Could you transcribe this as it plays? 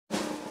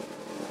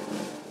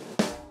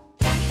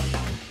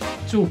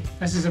So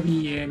this is a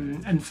wee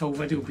infill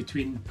video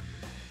between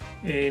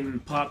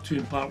part 2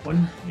 and part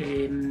 1.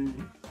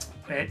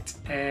 It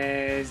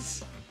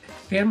is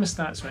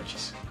thermostat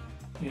switches.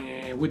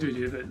 What do we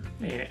do about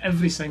them?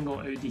 Every single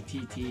Audi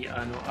TT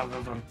I know I've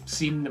ever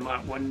seen, the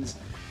Mk1s,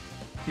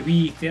 the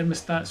wee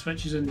thermostat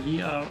switches on the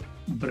heater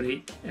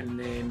break, and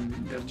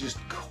they're just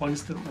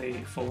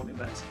constantly falling to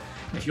bits.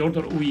 If you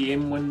order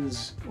OEM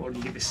ones, or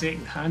you get the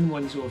second hand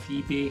ones off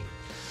eBay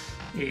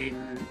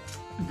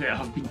that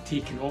have been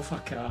taken off a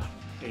car,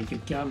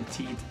 you're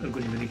guaranteed they're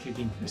going to break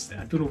again.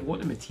 I don't know what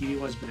the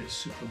material is, but it's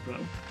super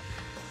brittle.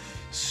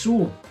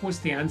 So what's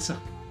the answer?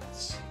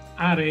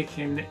 I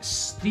reckon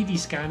it's 3D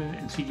scanning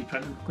and 3D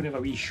printing. I'm going to have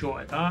a wee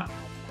shot at that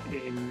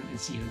and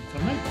see how they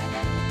turn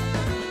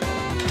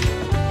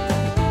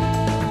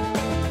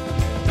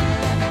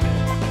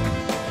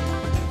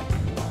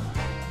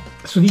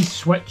out. So these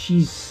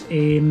switches, I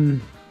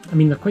mean,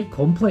 they're quite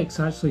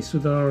complex actually.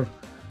 So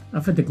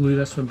I've had to glue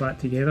this one back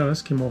together.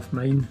 This came off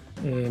mine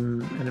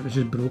and it was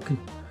just broken.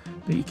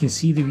 But you can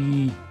see the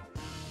wee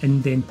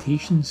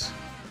indentations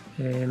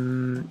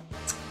and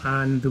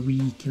the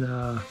wee kind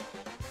of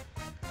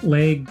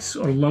legs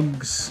or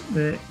lugs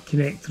that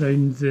connect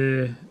around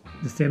the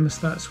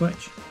thermostat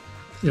switch.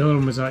 The other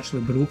one was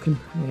actually broken.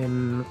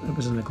 It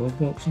was in the glove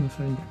box when I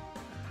found it.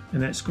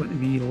 And it's got the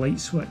wee light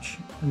switch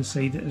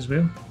inside it as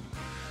well.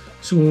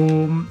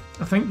 So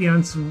I think the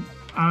answer,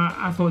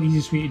 I thought the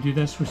easiest way to do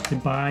this was to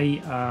buy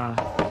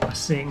a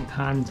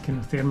second-hand kind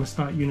of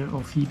thermostat unit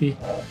off eBay.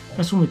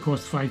 This only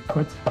cost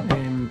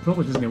 £5,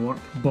 probably doesn't work,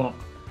 but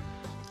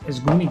it's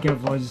going to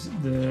give us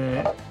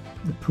the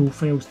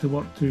profiles to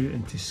work to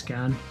and to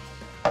scan,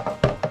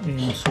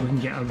 so we can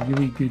get a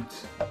really good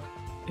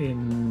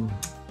kind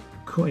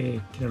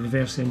of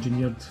reverse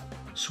engineered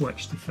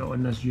switch to fit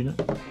on this unit.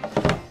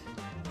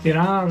 There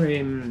are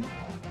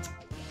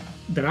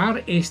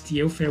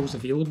STL files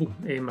available.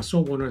 I saw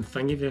one on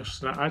Thingiverse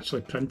that I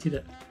actually printed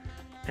it,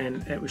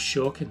 and it was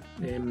shocking.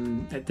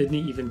 It didn't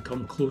even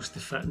come close to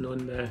fitting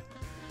on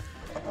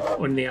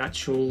the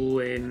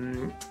actual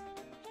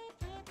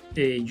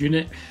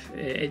unit.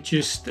 It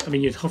just, I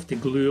mean, you'd have to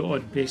glue it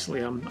on.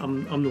 Basically, I'm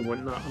not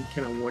wanting that. I'm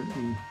kind of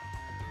wanting,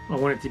 I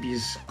want it to be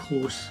as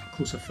close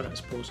a fit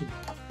as possible.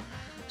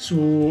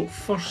 So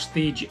first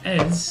stage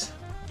is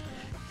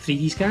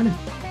 3D scanning.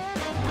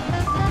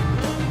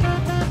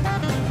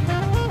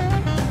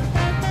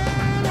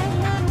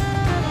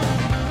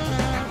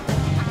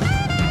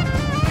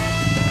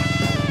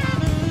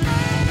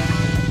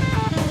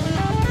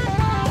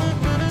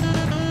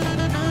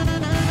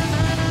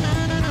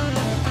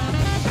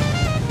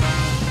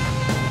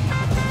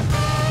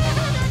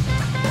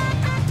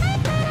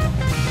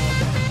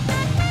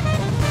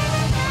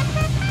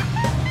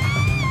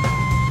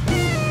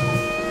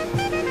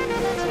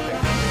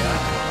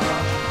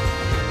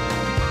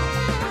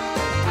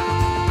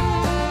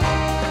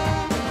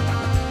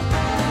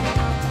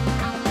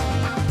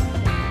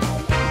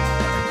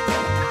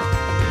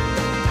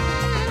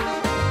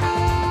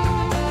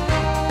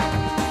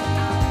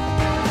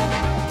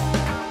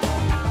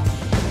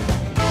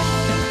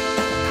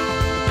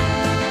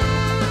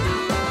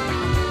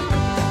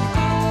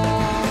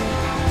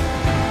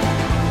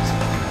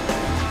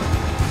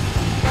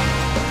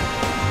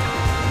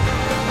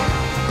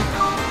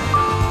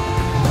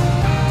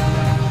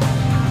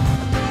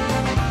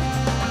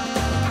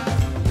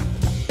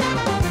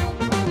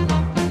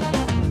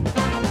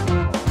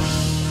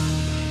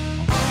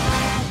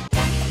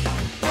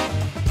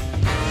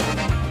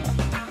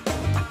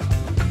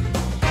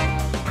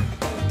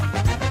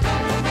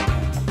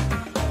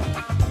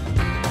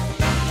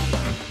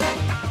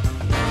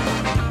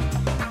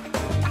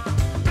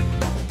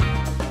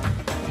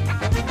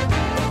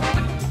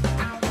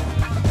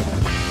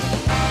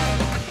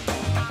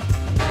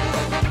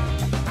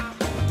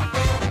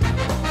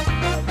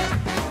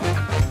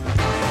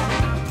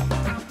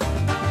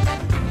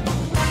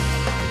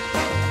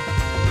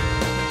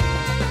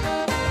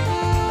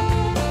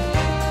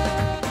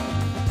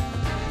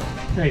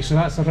 Right, so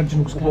that's the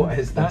original scan. What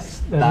is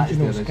that's this? the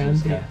original scan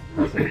data.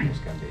 That's the original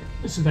scan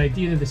data. So the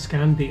idea of the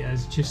scan data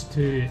is just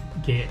to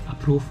get a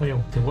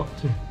profile to work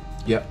to.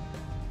 Yep.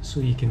 So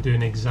you can do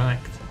an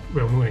exact,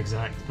 well, not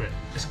exact, but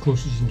as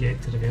close as you can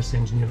get to reverse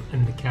engineer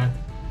in the CAD.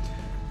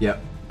 Yep.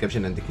 Gives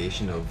you an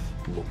indication of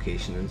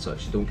location and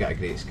such. You don't get a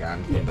great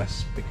scan from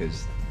this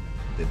because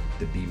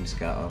the beam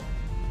scatter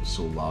is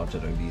so large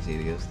around these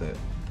areas that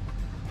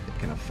it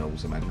kind of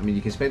fills them in. I mean,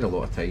 you can spend a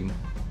lot of time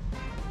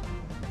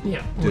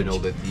doing all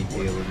the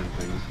detailing and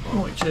things.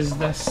 Which is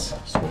this,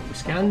 so what we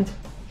scanned,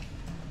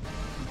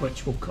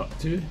 which we'll cut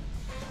to,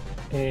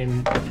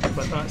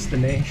 but that's the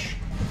mesh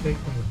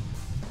effectively.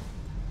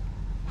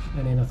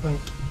 And then I think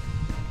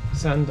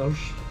Sanders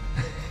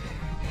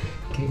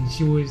can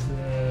show us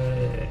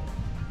the,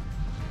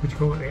 what do you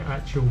call it, the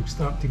actual,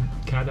 start to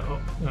CAD it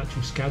up, the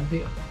actual SCAD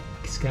data,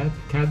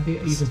 CAD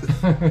data even.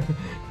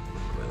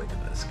 Well, look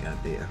at that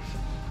SCAD data.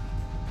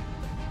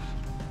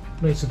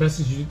 Right, so this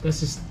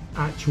is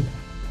actual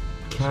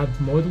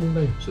CAD model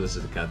now. So this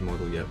is the CAD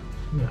model, yep.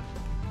 Yeah.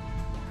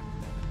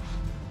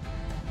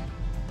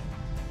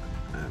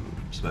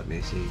 just a bit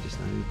messy just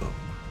now, but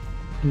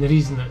And the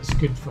reason that it's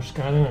good for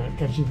scanning it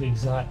gives you the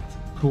exact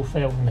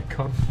profile and the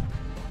curve,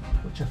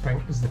 which I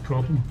think is the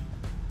problem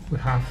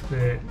with half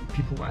the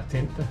people that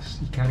attempt this.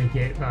 You can't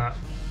get that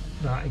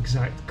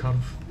exact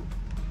curve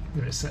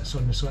where it sits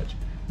on the switch.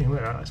 You know,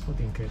 that's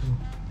bloody incredible.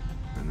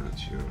 I'm not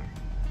sure.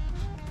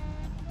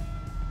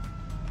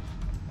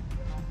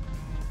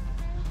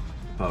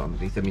 But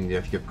underneath, I mean,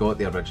 if you've got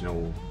the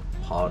original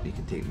part, you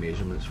can take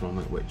measurements from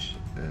it, which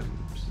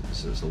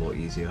is a lot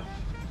easier.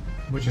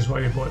 Which is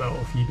why we bought that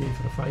off eBay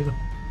for £5.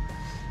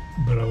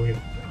 Brilliant.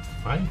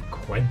 £5.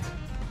 I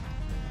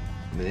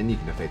mean, then you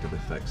can effectively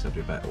fix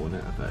every bit on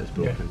it if it is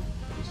broken.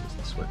 Because it's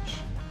the switch,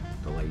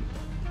 the light.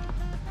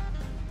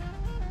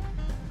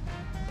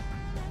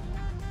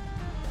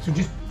 So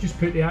just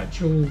put the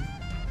actual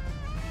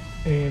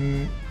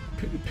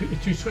put the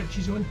two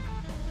switches on.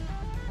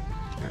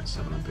 Yeah, it's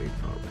 700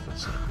 for it with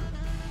this.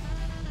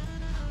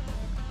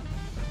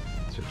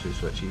 So 2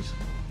 switches.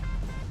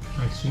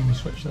 I assume we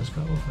switch this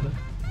cut off of it.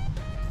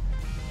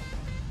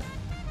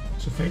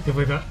 So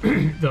effectively that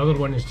the other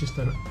one is just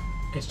a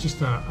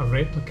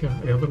replica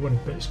of the other one,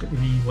 but it's got the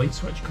wee light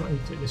switch cut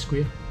out at the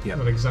square. Yep.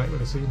 They're exactly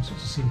the same, so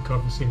it's the same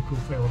curve, the same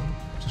profile.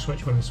 So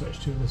switch 1 and switch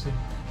 2 are the same.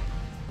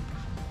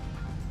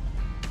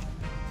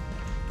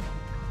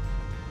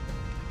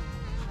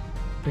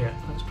 Yeah,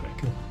 that's pretty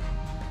cool.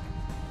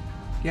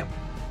 Yep.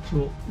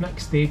 So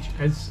next stage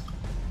is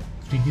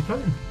 3D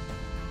printing.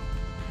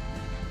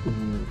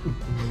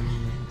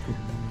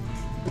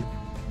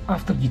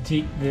 After you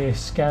take the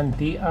scanned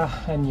data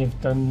and you've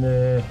done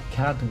the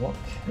CAD work,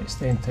 it's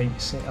then time to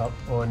set up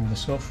on the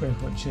software,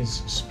 which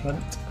is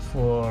Sprint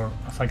for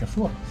a figure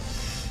 4.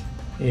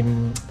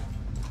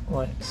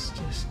 Let's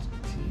just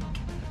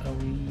take a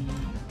wee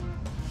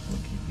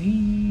look at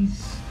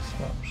these.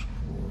 Swap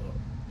score.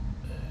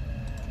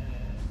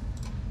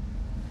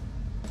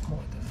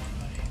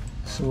 Modify.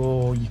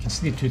 So you can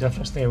see the two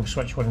different styles,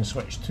 switch 1 and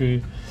switch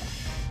 2.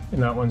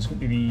 And that one's going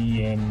to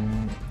be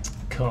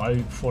cut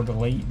out for the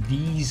light.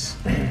 These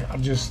are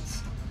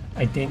just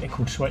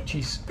identical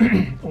switches,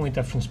 only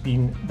difference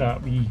being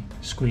that we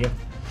square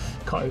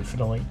cut out for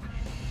the light.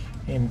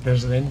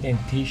 There's the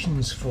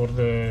indentations for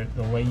the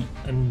light,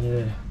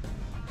 and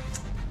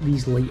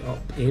these light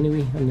up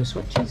anyway in the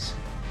switches.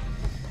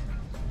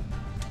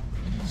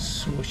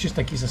 So it's just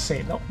a case of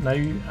setting up now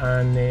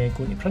and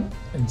going to print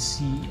and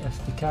see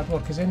if the CAD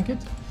work is any good.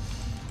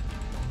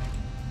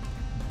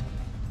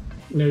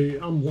 Now,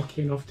 I'm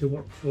lucky enough to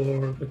work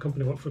for the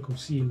company I work for called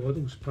CE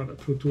Models, part of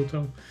Pro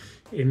Total.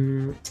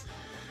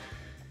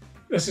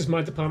 This is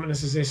my department,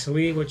 this is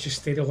SLA, which is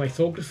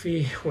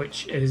stereolithography,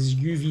 which is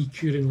UV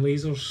curing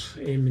lasers,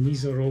 and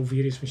these are all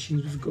various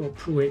machines. We've got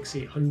Pro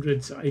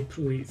X800s,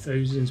 iPro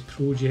 8000s,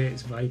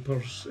 Projets,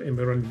 Vipers, and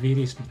we run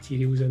various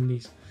materials in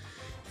these.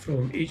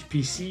 From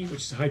HPC,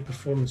 which is a high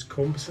performance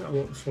composite, a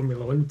lot of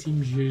Formula 1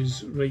 teams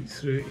use, right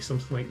through to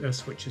something like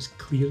this, which is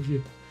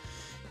Clearview.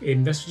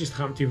 This just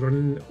happened to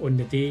run on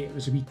the day. It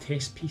was a wee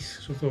test piece,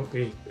 so I thought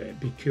it'd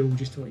be cool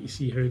just to let you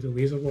see how the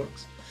laser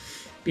works.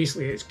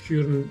 Basically, it's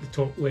curing the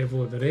top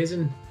level of the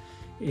resin.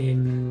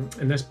 In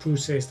this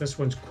process, this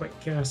one's quick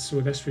cast,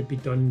 so this would be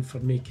done for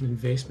making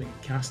investment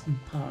casting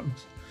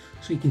patterns.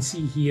 So you can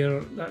see here,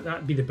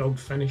 that'd be the build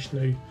finish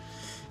now.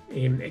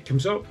 It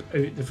comes up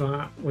out the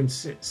vat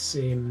once it's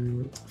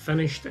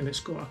finished, and it's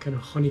got a kind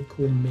of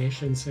honeycomb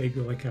mesh inside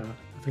with like I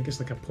think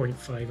it's like a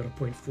 0.5 or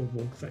a 0.4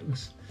 wall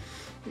thickness.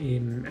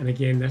 And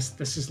again, this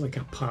is like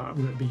a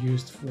pattern that would be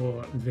used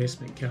for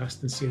investment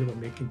casting, say they were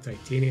making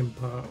titanium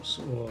parts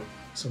or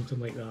something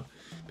like that.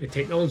 The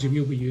technology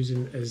we'll be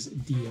using is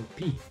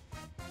DLP.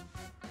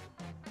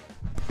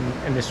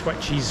 And the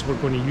switches we're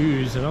going to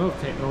use another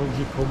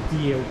technology called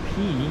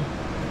DLP,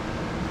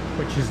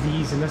 which is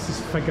these, and this is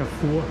figure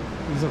 4.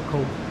 These are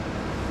called,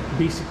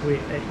 basically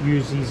it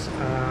uses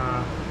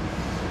a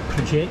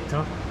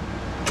projector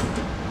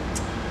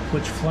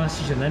which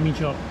flashes an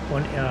image up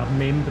onto a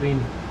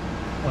membrane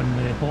on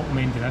the bottom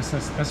end of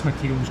this. This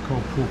material is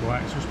called Pro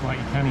Black, so it's black,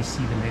 you can't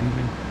see the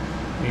membrane.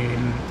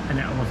 And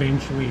it'll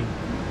eventually,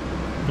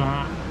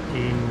 that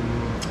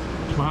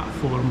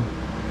platform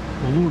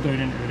will lower down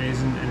into the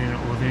resin, and then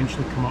it will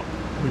eventually come up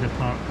with a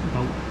part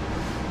built.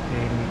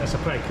 It's a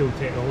pretty cool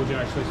technology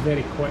actually, it's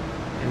very quick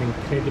and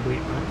incredibly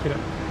accurate.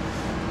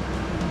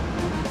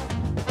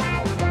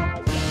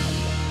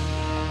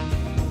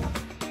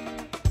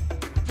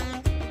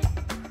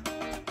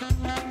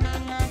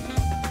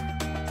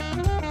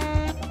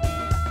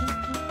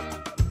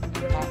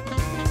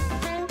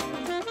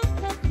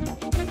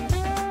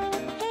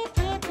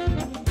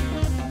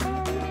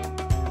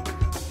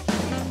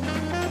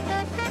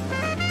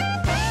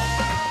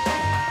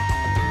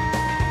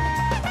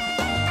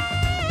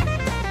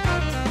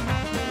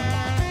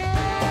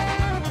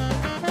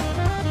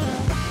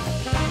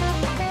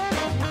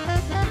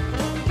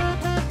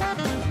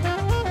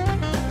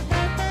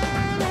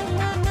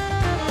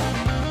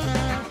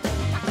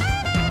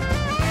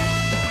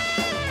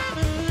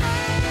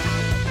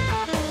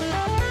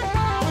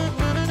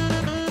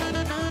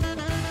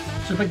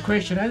 So the big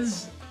question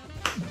is,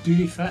 do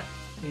they fit?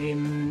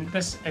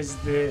 This is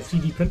the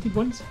 3D printed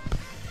ones.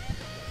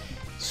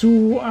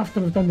 So after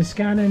we've done the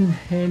scanning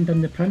and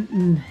done the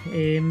printing,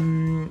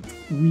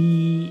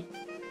 we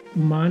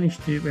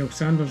managed to, well,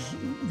 Sanders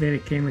very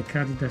kindly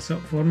carried this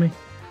up for me.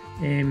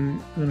 I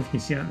don't know if you can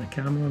see that in the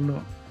camera or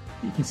not.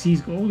 You can see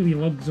he's got all the wee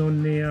lugs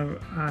on there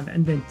and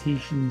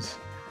indentations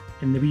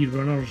in the wee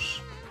runners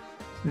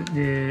that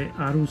the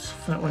arrows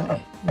fit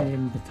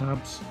into, the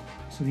tabs.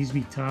 So these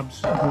wee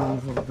tabs go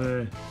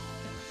over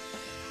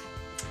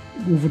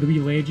the wee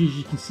ledges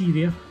you can see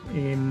there.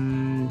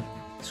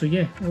 So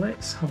yeah,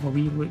 let's have a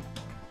wee look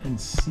and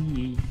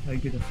see how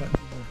good a fit they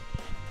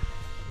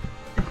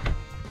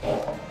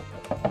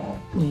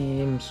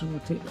are. So we'll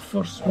take the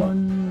first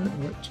one,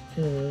 which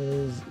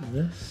is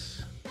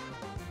this.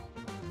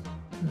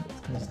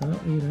 That is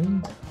that way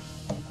round.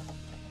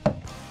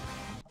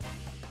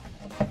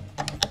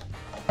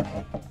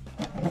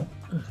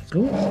 There we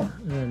go.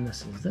 And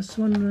this is this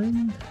one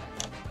round.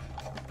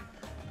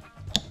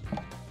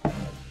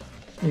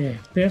 Yeah,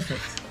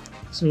 perfect.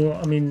 So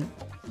I mean,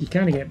 you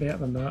can't get better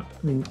than that.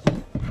 I mean,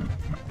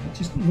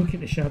 just look at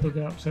the shadow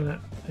gaps in it.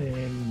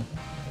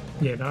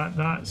 Yeah,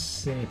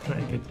 that's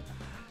pretty good.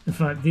 In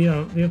fact,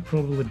 they're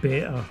probably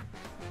better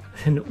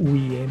than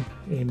OEM.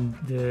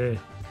 The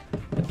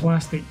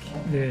plastic,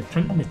 the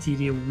printing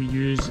material we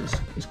use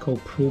is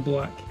called Pro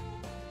Black.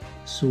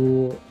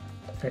 So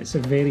it's a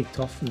very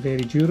tough and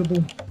very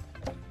durable.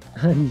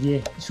 And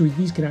yeah, so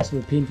these can actually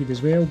be painted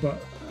as well,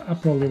 but I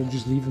probably will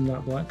just leave them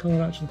that black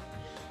colour actually.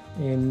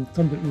 Turned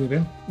out really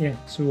well. Yeah,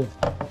 so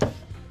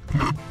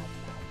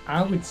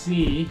I would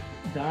say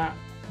that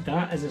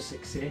is a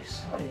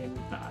success.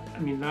 I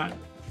mean, that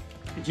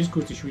it just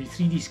goes to show you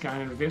 3D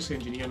scanning, reverse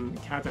engineering,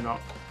 CADing up.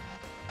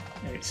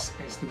 It's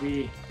the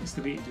way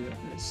to do it.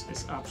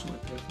 It's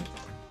absolutely perfect.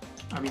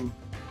 I mean,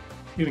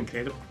 they're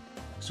incredible.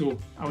 So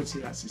I would say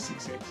that's a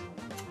success.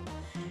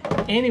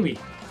 Anyway,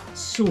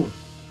 so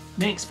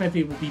next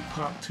video will be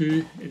part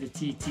 2 of the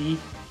TT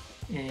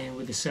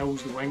with the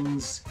sills, the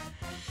wings,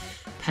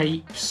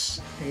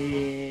 pipes.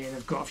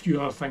 I've got a few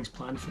other things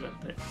planned for it,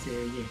 but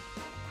yeah.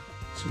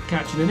 So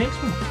catch you in the next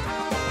one.